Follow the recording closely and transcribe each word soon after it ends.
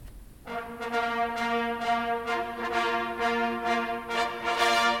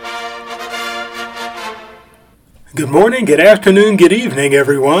Good morning, good afternoon, good evening,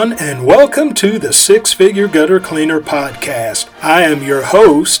 everyone, and welcome to the Six Figure Gutter Cleaner Podcast. I am your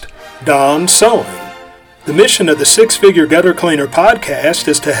host, Don Sewing. The mission of the Six Figure Gutter Cleaner Podcast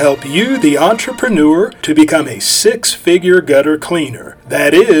is to help you, the entrepreneur, to become a six-figure gutter cleaner.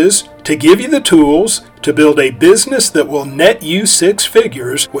 That is, to give you the tools to build a business that will net you six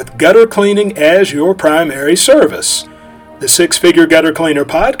figures with gutter cleaning as your primary service. The Six Figure Gutter Cleaner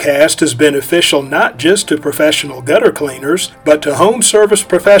Podcast is beneficial not just to professional gutter cleaners, but to home service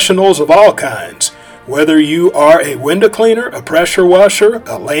professionals of all kinds. Whether you are a window cleaner, a pressure washer,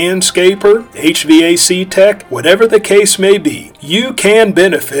 a landscaper, HVAC tech, whatever the case may be, you can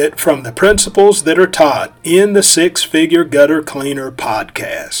benefit from the principles that are taught in the Six Figure Gutter Cleaner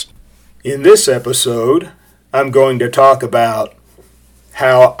Podcast. In this episode, I'm going to talk about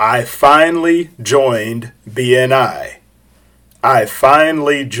how I finally joined BNI. I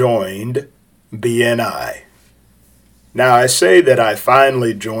finally joined BNI. Now, I say that I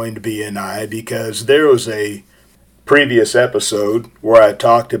finally joined BNI because there was a previous episode where I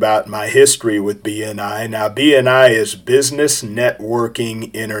talked about my history with BNI. Now, BNI is Business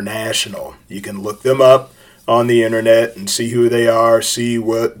Networking International. You can look them up on the internet and see who they are, see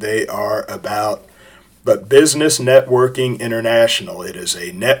what they are about. But Business Networking International, it is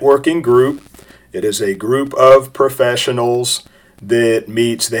a networking group. It is a group of professionals that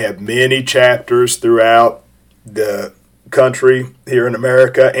meets. They have many chapters throughout the country here in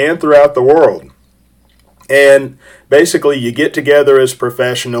America and throughout the world. And basically you get together as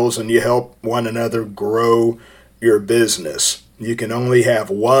professionals and you help one another grow your business. You can only have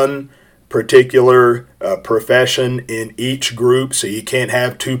one particular profession in each group, so you can't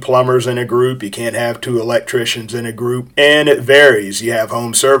have two plumbers in a group, you can't have two electricians in a group, and it varies. You have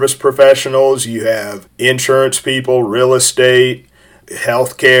home service professionals, you have insurance people, real estate,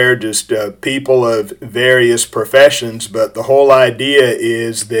 healthcare, just people of various professions, but the whole idea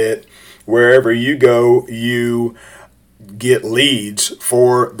is that wherever you go, you get leads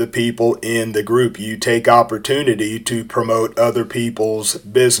for the people in the group. You take opportunity to promote other people's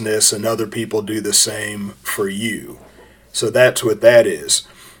business and other people do the same for you. So that's what that is.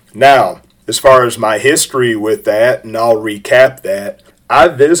 Now, as far as my history with that, and I'll recap that, I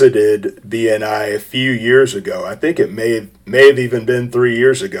visited BNI a few years ago. I think it may have even been 3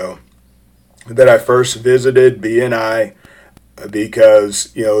 years ago that I first visited BNI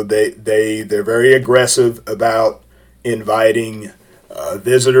because they're very aggressive about inviting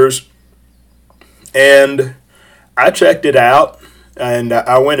visitors, and I checked it out, and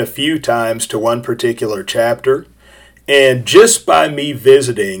I went a few times to one particular chapter, and just by me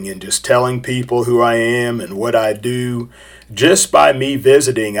visiting and just telling people who I am and what I do, just by me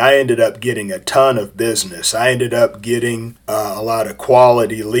visiting, I ended up getting a ton of business. I ended up getting a lot of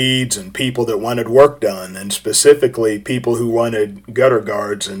quality leads and people that wanted work done, and specifically people who wanted gutter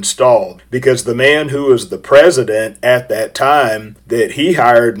guards installed. Because the man who was the president at that time, that he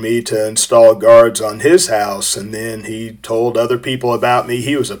hired me to install guards on his house, and then he told other people about me.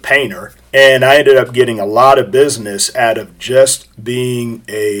 He was a painter. And I ended up getting a lot of business out of just being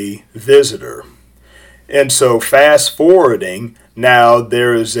a visitor. And so fast forwarding, now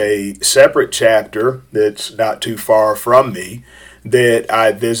there is a separate chapter that's not too far from me that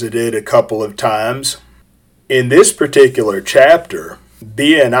I visited a couple of times. In this particular chapter,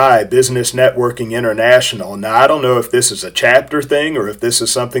 BNI, Business Networking International, now I don't know if this is a chapter thing or if this is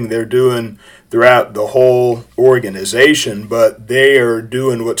something they're doing throughout the whole organization, but they are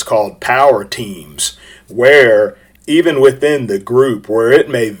doing what's called power teams, where even within the group, where it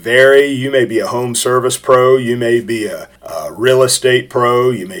may vary, you may be a home service pro, you may be a real estate pro,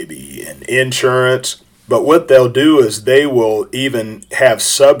 you may be in insurance, but what they'll do is they will even have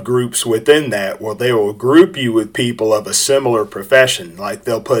subgroups within that where they will group you with people of a similar profession. Like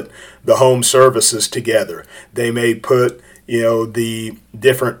they'll put the home services together. They may put the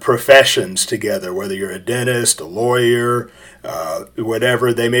different professions together, whether you're a dentist, a lawyer,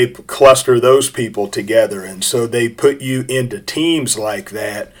 whatever, they may cluster those people together. And so they put you into teams like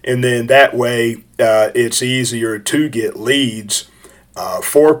that. And then that way it's easier to get leads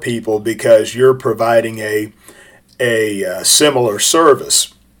for people because you're providing a similar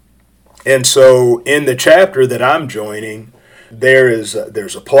service. And so in the chapter that I'm joining, there's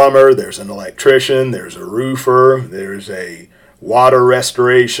a plumber, there's an electrician, there's a roofer, there's a water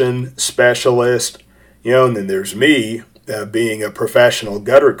restoration specialist, and then there's me being a professional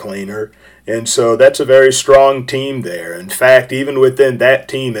gutter cleaner. And so that's a very strong team there. In fact, even within that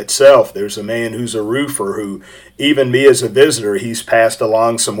team itself, there's a man who's a roofer who, even me as a visitor, he's passed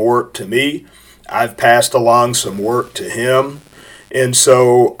along some work to me. I've passed along some work to him. And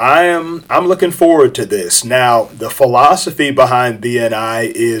so I'm looking forward to this. Now, the philosophy behind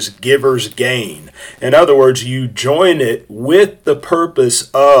BNI is giver's gain. In other words, you join it with the purpose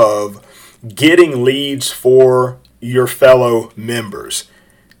of getting leads for your fellow members.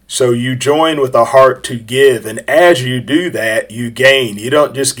 So you join with a heart to give, and as you do that, you gain. You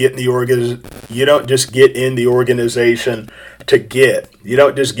don't just get in the organization to get. You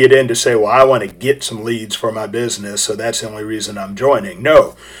don't just get in to say, well, I want to get some leads for my business, so that's the only reason I'm joining.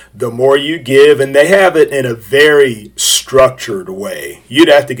 No, the more you give, and they have it in a very structured way. You'd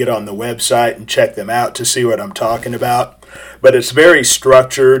have to get on the website and check them out to see what I'm talking about, but it's very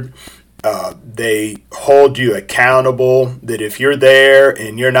structured. They hold you accountable that if you're there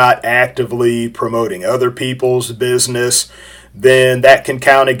and you're not actively promoting other people's business, then that can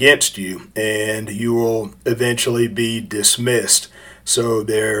count against you and you will eventually be dismissed. So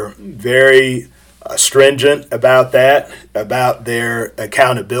they're very stringent about that, about their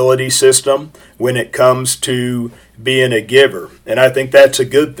accountability system when it comes to being a giver. And I think that's a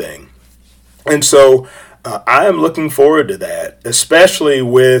good thing. And so I am looking forward to that, especially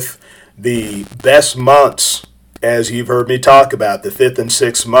with the best months, as you've heard me talk about, the 5th and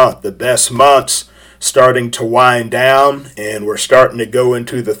 6th month, the best months starting to wind down, and we're starting to go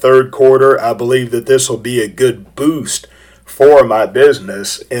into the third quarter. I believe that this will be a good boost for my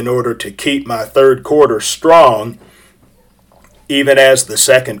business in order to keep my third quarter strong, even as the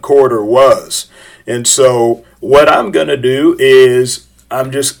second quarter was. And so what I'm going to do is I'm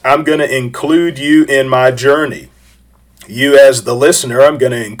going to include you in my journey. You as the listener, I'm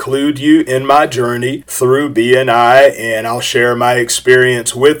going to include you in my journey through BNI, and I'll share my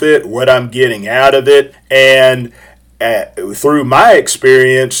experience with it, what I'm getting out of it, and through my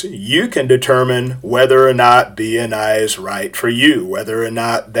experience, you can determine whether or not BNI is right for you, whether or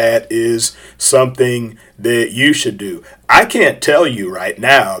not that is something that you should do. I can't tell you right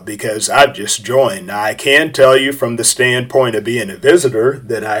now because I've just joined. Now, I can tell you from the standpoint of being a visitor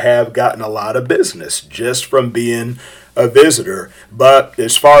that I have gotten a lot of business just from being a visitor, but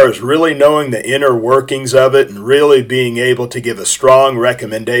as far as really knowing the inner workings of it and really being able to give a strong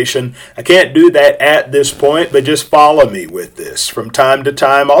recommendation, I can't do that at this point, but just follow me with this. From time to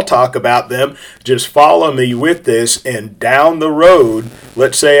time, I'll talk about them. Just follow me with this, and down the road,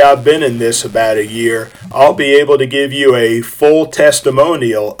 let's say I've been in this about a year, I'll be able to give you a full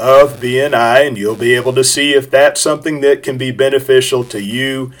testimonial of BNI, and you'll be able to see if that's something that can be beneficial to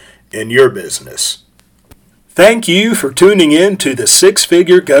you and your business. Thank you for tuning in to the Six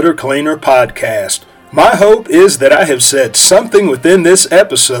Figure Gutter Cleaner podcast. My hope is that I have said something within this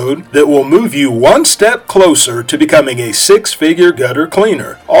episode that will move you one step closer to becoming a six-figure gutter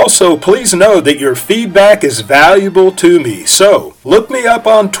cleaner. Also, please know that your feedback is valuable to me. So, look me up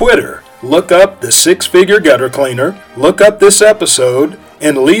on Twitter. Look up the Six Figure Gutter Cleaner. Look up this episode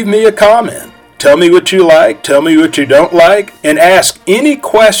and leave me a comment. Tell me what you like, tell me what you don't like, and ask any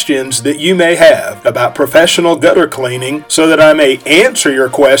questions that you may have about professional gutter cleaning so that I may answer your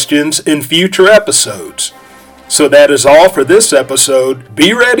questions in future episodes. So that is all for this episode.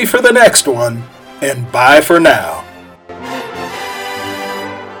 Be ready for the next one, and bye for now.